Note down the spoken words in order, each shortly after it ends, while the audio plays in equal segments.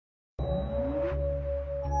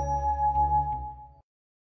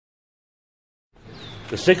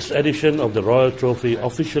The 6th edition of the Royal Trophy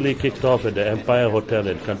officially kicked off at the Empire Hotel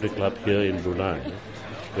and Country Club here in Brunei,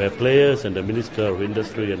 where players and the Minister of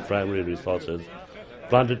Industry and Primary Resources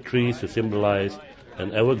planted trees to symbolize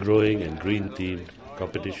an ever-growing and green-themed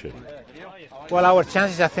competition. Well, our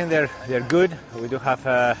chances, I think they're good. We do have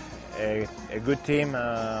a good team.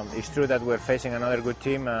 It's true that we're facing another good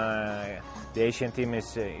team. The Asian team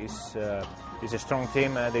is a strong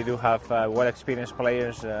team. They do have well-experienced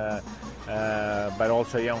players, but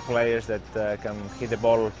also young players that can hit the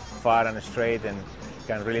ball far and straight and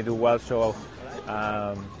can really do well. So,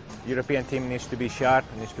 European team needs to be sharp,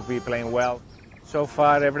 needs to be playing well. So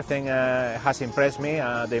far, everything has impressed me.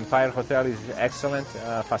 The Empire Hotel is excellent.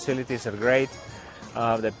 Facilities are great.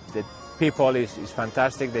 The people is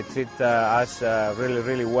fantastic. They treat us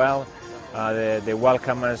really well. They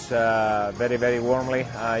welcome us very, very warmly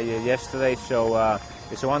yesterday. So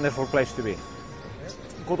it's a wonderful place to be.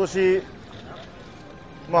 今年、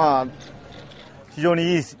非常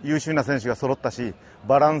にいい優秀な選手が揃ったし、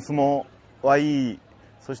バランスもいい、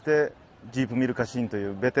そしてジープ・ミルカシーンとい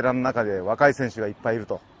うベテランの中で若い選手がいっぱいいる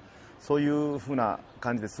と、そういうふうな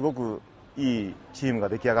感じですごくいいチームが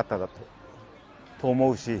出来上がったと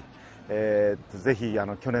思うし、ぜひ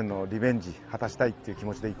去年のリベンジ果たしたいっていう気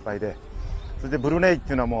持ちでいっぱいで、それでブルネイっ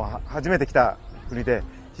ていうのはもう初めて来た国で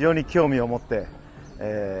非常に興味を持って、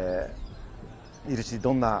いるし、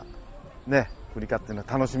どんな、国かっていうの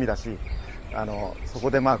は楽しみだし、そこ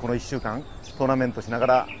でこの1週間トーナメントしなが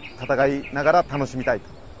ら戦いながら楽しみたいと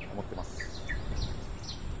思ってます。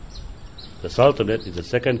The Sultanate is the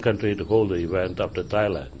second country to hold the event after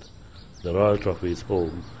Thailand. The Royal Trophy is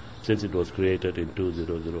home since it was created in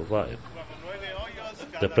 2005.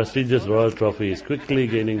 The prestigious Royal Trophy is quickly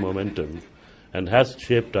gaining momentum and has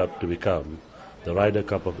shaped up to become the Ryder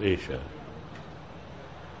Cup of Asia.